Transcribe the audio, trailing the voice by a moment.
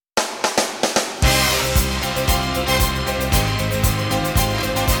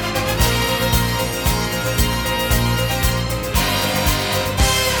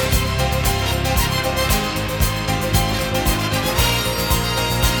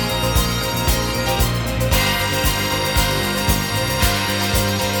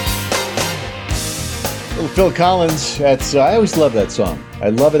Phil Collins. I always love that song. I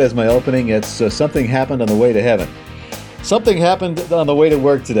love it as my opening. It's Something Happened on the Way to Heaven. Something happened on the way to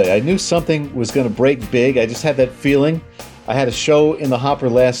work today. I knew something was going to break big. I just had that feeling. I had a show in the hopper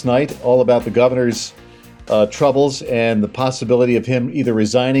last night all about the governor's troubles and the possibility of him either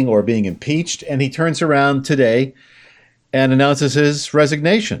resigning or being impeached. And he turns around today and announces his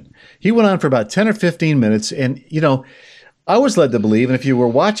resignation. He went on for about 10 or 15 minutes. And, I was led to believe, and if you were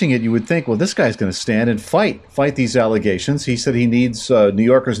watching it, you would think, well, this guy's going to stand and fight these allegations. He said he needs, New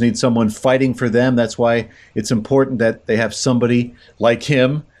Yorkers need someone fighting for them. That's why it's important that they have somebody like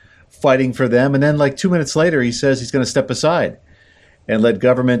him fighting for them. And then like 2 minutes later, he says he's going to step aside and let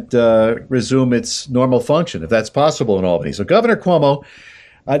government resume its normal function, if that's possible in Albany. So Governor Cuomo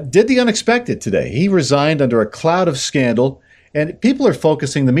did the unexpected today. He resigned under a cloud of scandal, and people are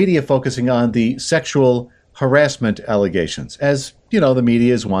the media focusing on the sexual harassment allegations, as the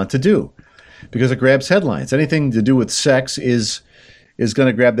medias want to do, because it grabs headlines. Anything to do with sex is going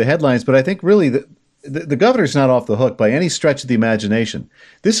to grab the headlines. But I think really the governor's not off the hook by any stretch of the imagination.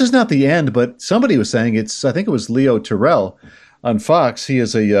 This is not the end, but somebody was saying I think it was Leo Terrell on Fox. He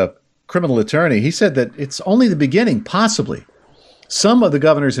is a criminal attorney. He said that it's only the beginning, possibly. Some of the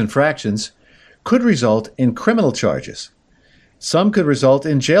governor's infractions could result in criminal charges. Some could result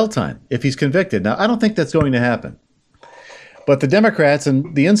in jail time if he's convicted. Now, I don't think that's going to happen. But the Democrats,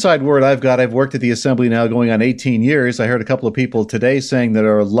 and the inside word I've worked at the Assembly now going on 18 years. I heard a couple of people today saying that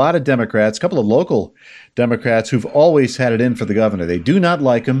there are a lot of Democrats, a couple of local Democrats who've always had it in for the governor. They do not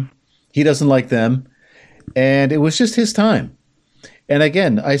like him. He doesn't like them. And it was just his time. And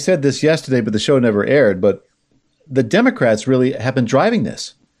again, I said this yesterday, but the show never aired. But the Democrats really have been driving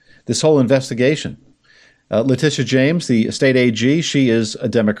this whole investigation. Letitia James, the state AG, she is a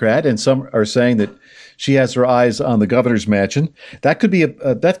Democrat, and some are saying that she has her eyes on the governor's mansion. That could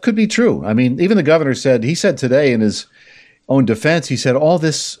be true. I mean, even the governor said today in his own defense, he said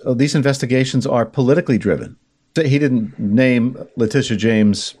these investigations are politically driven. He didn't name Letitia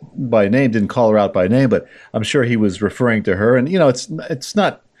James by name, didn't call her out by name, but I'm sure he was referring to her. And it's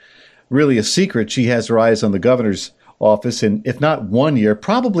not really a secret. She has her eyes on the governor's office, and if not 1 year,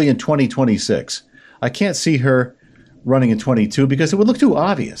 probably in 2026. I can't see her running in 22 because it would look too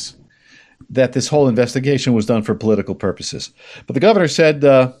obvious that this whole investigation was done for political purposes. But the governor said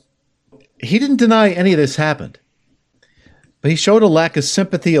he didn't deny any of this happened. But he showed a lack of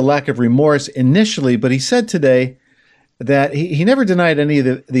sympathy, a lack of remorse initially. But he said today that he never denied any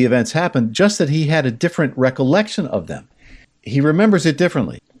of the events happened, just that he had a different recollection of them. He remembers it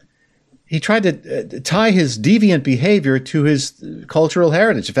differently. He tried to tie his deviant behavior to his cultural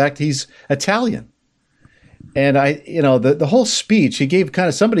heritage. In fact, he's Italian. And the whole speech, he gave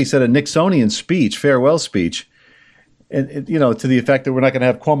somebody said a Nixonian speech, farewell speech, and to the effect that we're not going to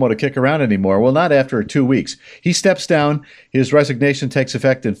have Cuomo to kick around anymore. Well, not after 2 weeks. He steps down. His resignation takes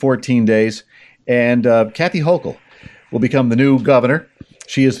effect in 14 days. And Kathy Hochul will become the new governor.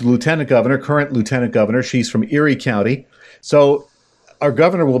 She is the current lieutenant governor. She's from Erie County. So our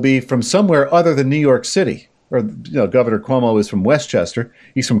governor will be from somewhere other than New York City. Or, Governor Cuomo is from Westchester.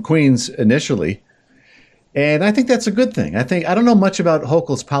 He's from Queens initially. And I think that's a good thing. I don't know much about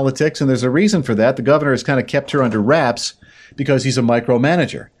Hochul's politics, and there's a reason for that. The governor has kind of kept her under wraps because he's a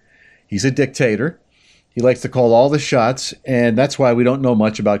micromanager. He's a dictator. He likes to call all the shots, and that's why we don't know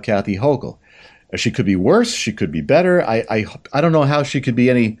much about Kathy Hochul. She could be worse. She could be better. I don't know how she could be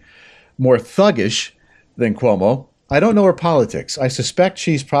any more thuggish than Cuomo. I don't know her politics. I suspect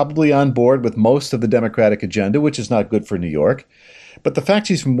she's probably on board with most of the Democratic agenda, which is not good for New York. But the fact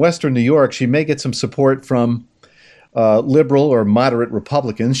she's from Western New York, she may get some support from liberal or moderate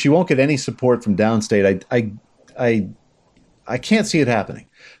Republicans. She won't get any support from downstate. I can't see it happening.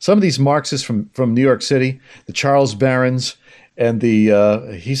 Some of these Marxists from New York City, the Charles Barrons, and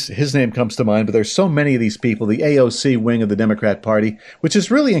his name comes to mind, but there's so many of these people, the AOC wing of the Democrat Party, which is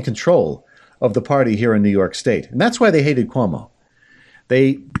really in control of the party here in New York State. And that's why they hated Cuomo.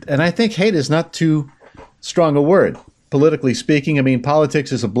 And I think hate is not too strong a word. Politically speaking, I mean,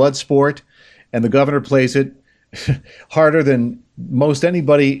 politics is a blood sport, and the governor plays it harder than most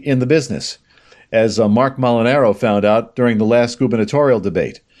anybody in the business, as Mark Molinaro found out during the last gubernatorial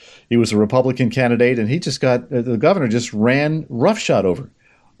debate. He was a Republican candidate, and the governor just ran roughshod over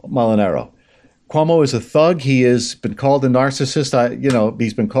Molinaro. Cuomo is a thug. He has been called a narcissist.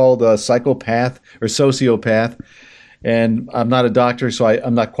 He's been called a psychopath or sociopath. And I'm not a doctor, so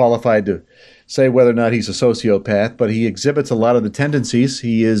I'm not qualified to say whether or not he's a sociopath, but he exhibits a lot of the tendencies.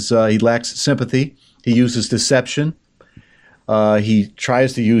 He lacks sympathy. He uses deception. He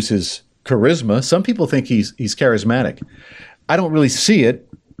tries to use his charisma. Some people think he's charismatic. I don't really see it.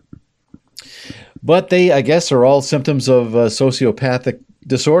 But they, I guess, are all symptoms of sociopathic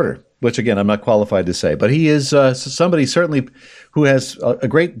disorder, which, again, I'm not qualified to say. But he is somebody certainly who has a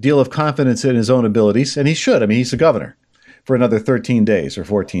great deal of confidence in his own abilities, and he should. I mean, he's the governor for another 13 days or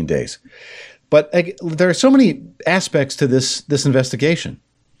 14 days. But there are so many aspects to this investigation.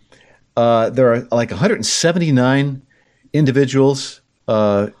 There are like 179 individuals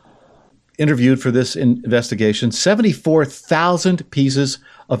interviewed for this investigation, 74,000 pieces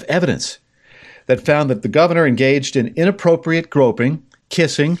of evidence that found that the governor engaged in inappropriate groping,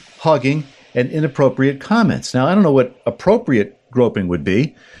 kissing, hugging, and inappropriate comments. Now, I don't know what appropriate groping would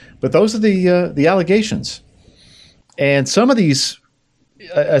be, but those are the allegations. And some of these,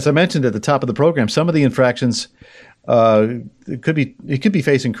 as I mentioned at the top of the program, some of the infractions he could be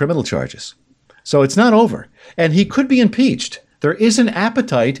facing criminal charges. So it's not over. And he could be impeached. There is an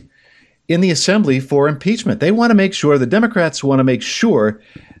appetite in the Assembly for impeachment. They want to make sure, the Democrats want to make sure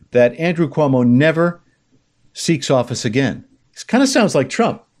that Andrew Cuomo never seeks office again. It kind of sounds like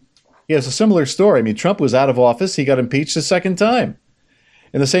Trump. He has a similar story. I mean, Trump was out of office. He got impeached a second time.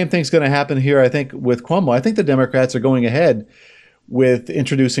 And the same thing's going to happen here, I think, with Cuomo. I think the Democrats are going ahead with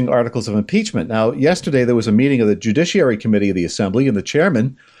introducing articles of impeachment. Now, yesterday there was a meeting of the Judiciary Committee of the Assembly, and the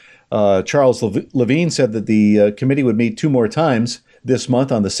chairman, Charles Levine, said that the committee would meet 2 more times this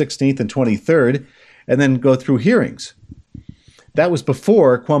month on the 16th and 23rd, and then go through hearings. That was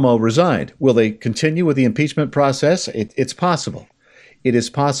before Cuomo resigned. Will they continue with the impeachment process? It's possible. It is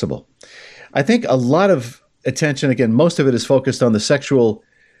possible. I think a lot of attention, again, most of it is focused on the sexual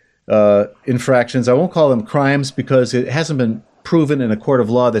infractions. I won't call them crimes because it hasn't been proven in a court of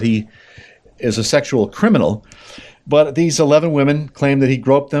law that he is a sexual criminal. But these 11 women claim that he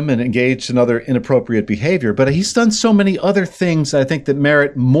groped them and engaged in other inappropriate behavior. But he's done so many other things, I think, that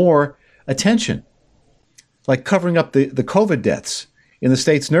merit more attention, like covering up the COVID deaths in the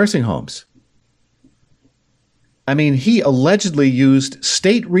state's nursing homes. I mean, he allegedly used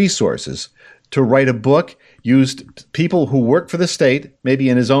state resources to write a book, used people who work for the state, maybe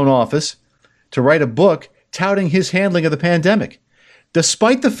in his own office, to write a book touting his handling of the pandemic,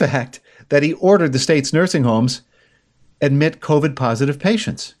 despite the fact that he ordered the state's nursing homes admit COVID-positive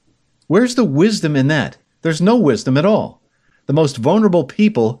patients. Where's the wisdom in that? There's no wisdom at all. The most vulnerable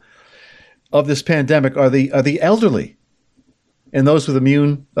people of this pandemic are the elderly and those with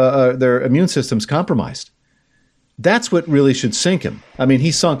their immune systems compromised. That's what really should sink him. I mean,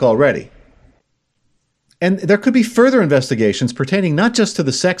 he's sunk already. And there could be further investigations pertaining not just to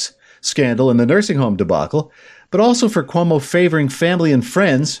the sex scandal and the nursing home debacle, but also for Cuomo favoring family and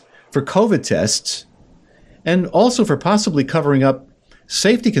friends for COVID tests, and also for possibly covering up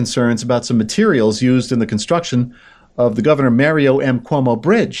safety concerns about some materials used in the construction of the Governor Mario M. Cuomo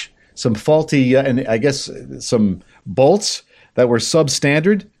Bridge. Some faulty, and I guess some bolts that were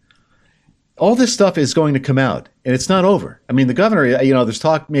substandard. All this stuff is going to come out, and it's not over. I mean, the governor, there's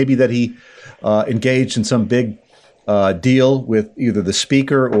talk maybe that he engaged in some big deal with either the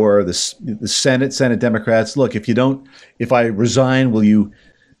speaker or the Senate Democrats. Look, if I resign, will you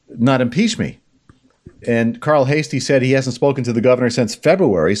not impeach me? And Carl Hastie said he hasn't spoken to the governor since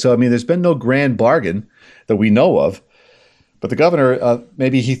February. So, I mean, there's been no grand bargain that we know of. But the governor,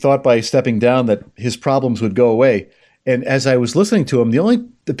 maybe he thought by stepping down that his problems would go away. And as I was listening to him,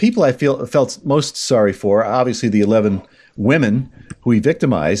 the people I felt most sorry for, obviously the 11 women who he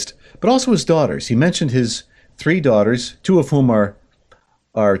victimized, but also his daughters. He mentioned his 3 daughters, 2 of whom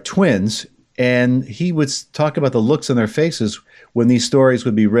are twins, and he would talk about the looks on their faces when these stories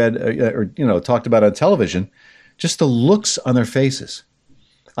would be read or talked about on television. Just the looks on their faces.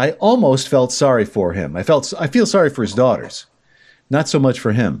 I almost felt sorry for him. I feel sorry for his daughters, not so much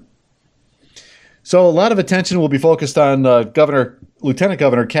for him. So a lot of attention will be focused on Lieutenant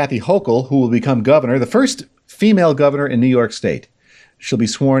Governor Kathy Hochul, who will become governor, the first female governor in New York State. She'll be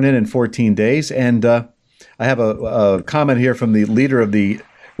sworn in 14 days. And I have a comment here from the leader of the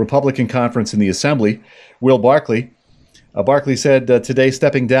Republican conference in the Assembly, Will Barkley. Barkley said today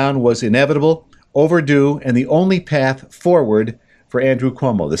stepping down was inevitable, overdue, and the only path forward for Andrew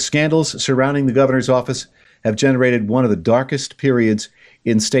Cuomo. The scandals surrounding the governor's office have generated one of the darkest periods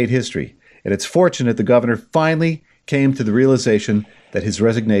in state history. And it's fortunate the governor finally came to the realization that his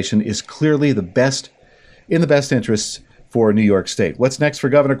resignation is clearly in the best interests for New York State. What's next for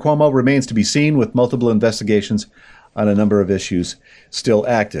Governor Cuomo remains to be seen, with multiple investigations on a number of issues still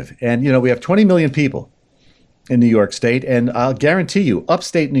active. And, we have 20 million people in New York State, and I'll guarantee you,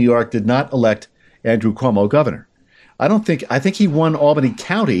 upstate New York did not elect Andrew Cuomo governor. I think he won Albany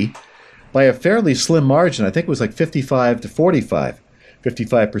County by a fairly slim margin. I think it was like 55 to 45,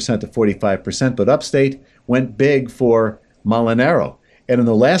 55% to 45%, but upstate went big for Molinaro. And in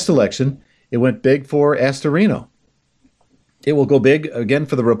the last election, It went big for Astorino. It will go big again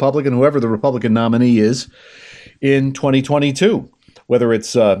for the Republican, whoever the Republican nominee is in 2022, whether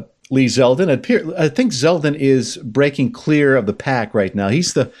it's Lee Zeldin. I think Zeldin is breaking clear of the PAC right now.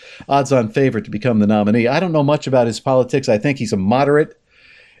 He's the odds-on favorite to become the nominee. I don't know much about his politics. I think he's a moderate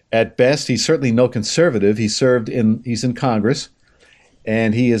at best. He's certainly no conservative. He's in Congress,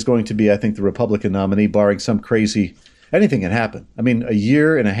 and he is going to be, I think, the Republican nominee, barring some crazy. Anything can happen. I mean, a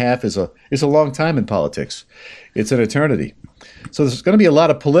year and a half is a long time in politics. It's an eternity. So there's going to be a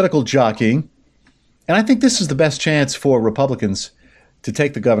lot of political jockeying, and I think this is the best chance for Republicans to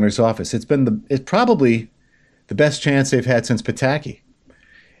take the governor's office. It's probably the best chance they've had since Pataki,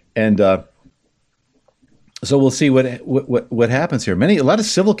 and so we'll see what happens here. A lot of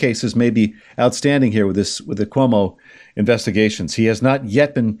civil cases may be outstanding here with the Cuomo investigations. He has not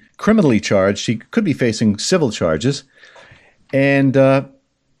yet been criminally charged. He could be facing civil charges. And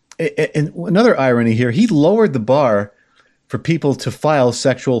another irony here, he lowered the bar for people to file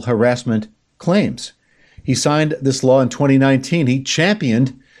sexual harassment claims. He signed this law in 2019. He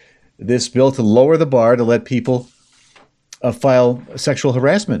championed this bill to lower the bar to let people file sexual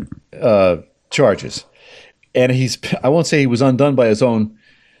harassment charges. And I won't say he was undone by his own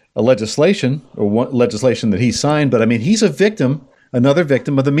legislation or legislation that he signed, but I mean, he's another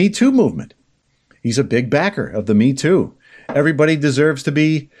victim of the Me Too movement. He's a big backer of the Me Too. Everybody deserves to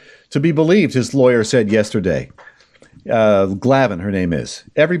be believed, his lawyer said yesterday. Glavin, her name is.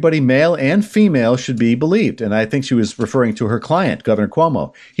 Everybody, male and female, should be believed. And I think she was referring to her client, Governor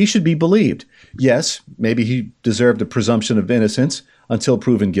Cuomo. He should be believed. Yes, maybe he deserved a presumption of innocence until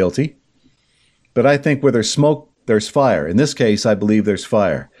proven guilty. But I think where there's smoke, there's fire. In this case, I believe there's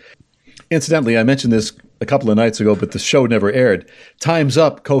fire. Incidentally, I mentioned this a couple of nights ago, but the show never aired. Time's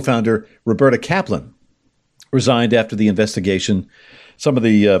Up co-founder Roberta Kaplan resigned after the investigation. Some of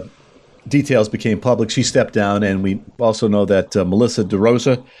the details became public. She stepped down, and we also know that Melissa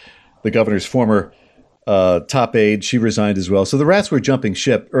DeRosa, the governor's former top aide, she resigned as well. So the rats were jumping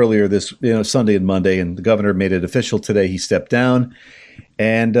ship earlier this Sunday and Monday, and the governor made it official today. He stepped down,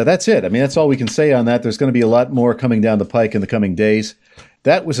 and that's it. I mean, that's all we can say on that. There's going to be a lot more coming down the pike in the coming days.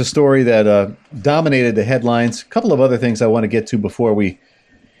 That was a story that dominated the headlines. A couple of other things I want to get to before we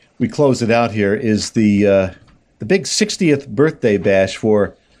close it out here is the big 60th birthday bash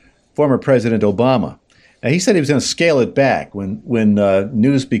for former President Obama. Now, he said he was going to scale it back when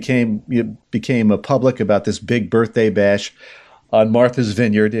news became public about this big birthday bash on Martha's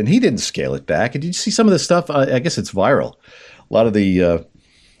Vineyard, and he didn't scale it back. And did you see some of the stuff? I guess it's viral. A lot of the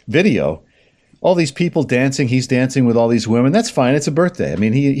video, all these people dancing. He's dancing with all these women. That's fine. It's a birthday. I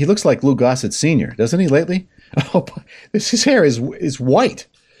mean, he looks like Lou Gossett Sr., doesn't he, lately? Oh, his hair is white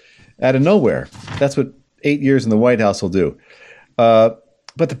out of nowhere. That's what 8 years in the White House will do.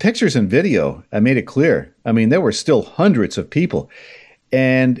 But the pictures and video, I made it clear. I mean, there were still hundreds of people,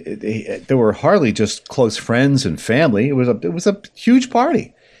 and there were hardly just close friends and family. It was a huge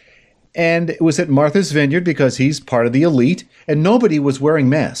party, and it was at Martha's Vineyard because he's part of the elite, and nobody was wearing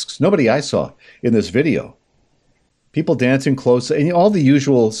masks. Nobody I saw in this video. People dancing close, and all the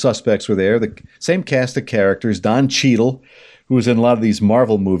usual suspects were there. The same cast of characters. Don Cheadle, who was in a lot of these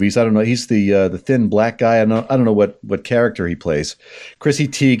Marvel movies. I don't know. He's the thin black guy. I don't know what character he plays. Chrissy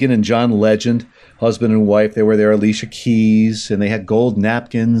Teigen and John Legend, husband and wife. They were there. Alicia Keys, and they had gold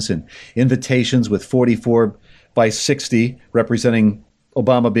napkins and invitations with 44 by 60, representing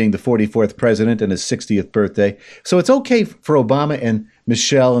Obama being the 44th president and his 60th birthday. So it's okay for Obama and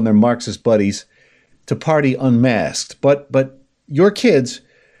Michelle and their Marxist buddies to party unmasked. But your kids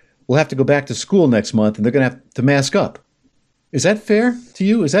will have to go back to school next month, and they're going to have to mask up. Is that fair to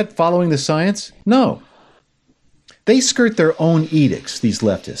you? Is that following the science? No. They skirt their own edicts, these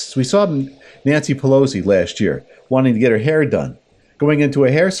leftists. We saw Nancy Pelosi last year wanting to get her hair done, going into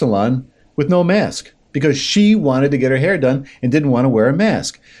a hair salon with no mask because she wanted to get her hair done and didn't want to wear a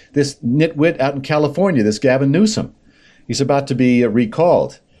mask. This nitwit out in California, this Gavin Newsom, he's about to be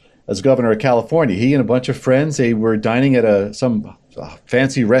recalled as governor of California. He and a bunch of friends, they were dining at some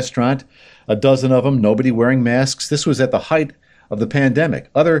fancy restaurant, a dozen of them, nobody wearing masks. This was at the height of the pandemic.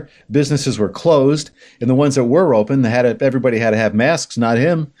 Other businesses were closed, and the ones that were open, everybody had to have masks, not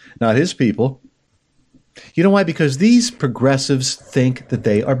him, not his people. You know why? Because these progressives think that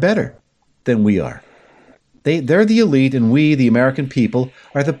they are better than we are. They're the elite, and we, the American people,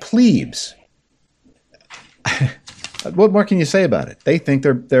 are the plebes. What more can you say about it? They think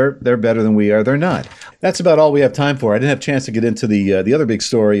they're better than we are. They're not. That's about all we have time for. I didn't have a chance to get into the other big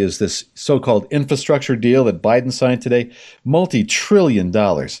story is this so-called infrastructure deal that Biden signed today. $multi-trillion.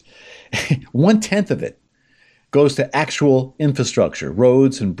 1/10 of it goes to actual infrastructure,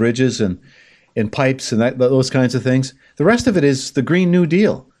 roads and bridges and pipes and those kinds of things. The rest of it is the Green New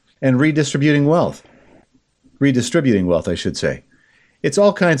Deal and redistributing wealth, I should say. It's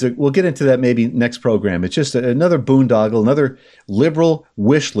all kinds of, we'll get into that maybe next program. It's just another boondoggle, another liberal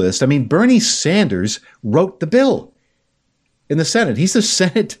wish list. I mean, Bernie Sanders wrote the bill in the Senate. He's the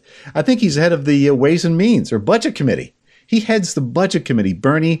Senate, I think he's head of the Ways and Means or Budget Committee. He heads the Budget Committee,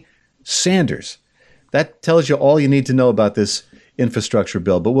 Bernie Sanders. That tells you all you need to know about this infrastructure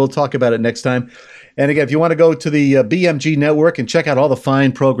bill, but we'll talk about it next time. And again, if you want to go to the BMG network and check out all the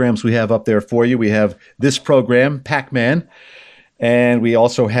fine programs we have up there for you, we have this program, PAC-Man. And we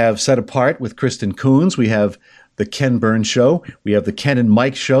also have Set Apart with Kristen Coons. We have the Ken Burns Show. We have the Ken and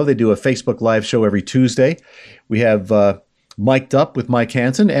Mike Show. They do a Facebook Live show every Tuesday. We have Mic'd Up with Mike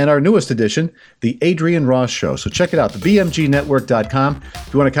Hansen. And our newest edition, the Adrian Ross Show. So check it out, thebmgnetwork.com.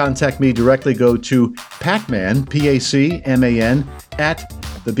 If you want to contact me directly, go to PAC-man, PACMAN, at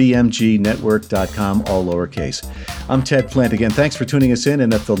thebmgnetwork.com, all lowercase. I'm Ted Flint. Again, thanks for tuning us in.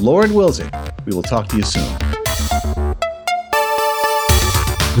 And if the Lord wills it, we will talk to you soon.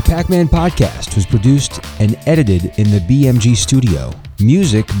 The PAC-man Podcast was produced and edited in the BMG studio.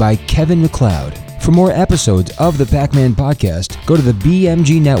 Music by Kevin MacLeod. For more episodes of the PAC-man Podcast, go to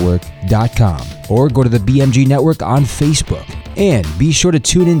thebmgnetwork.com or go to the BMG Network on Facebook. And be sure to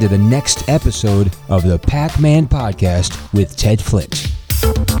tune in to the next episode of the PAC-man Podcast with Ted Flint.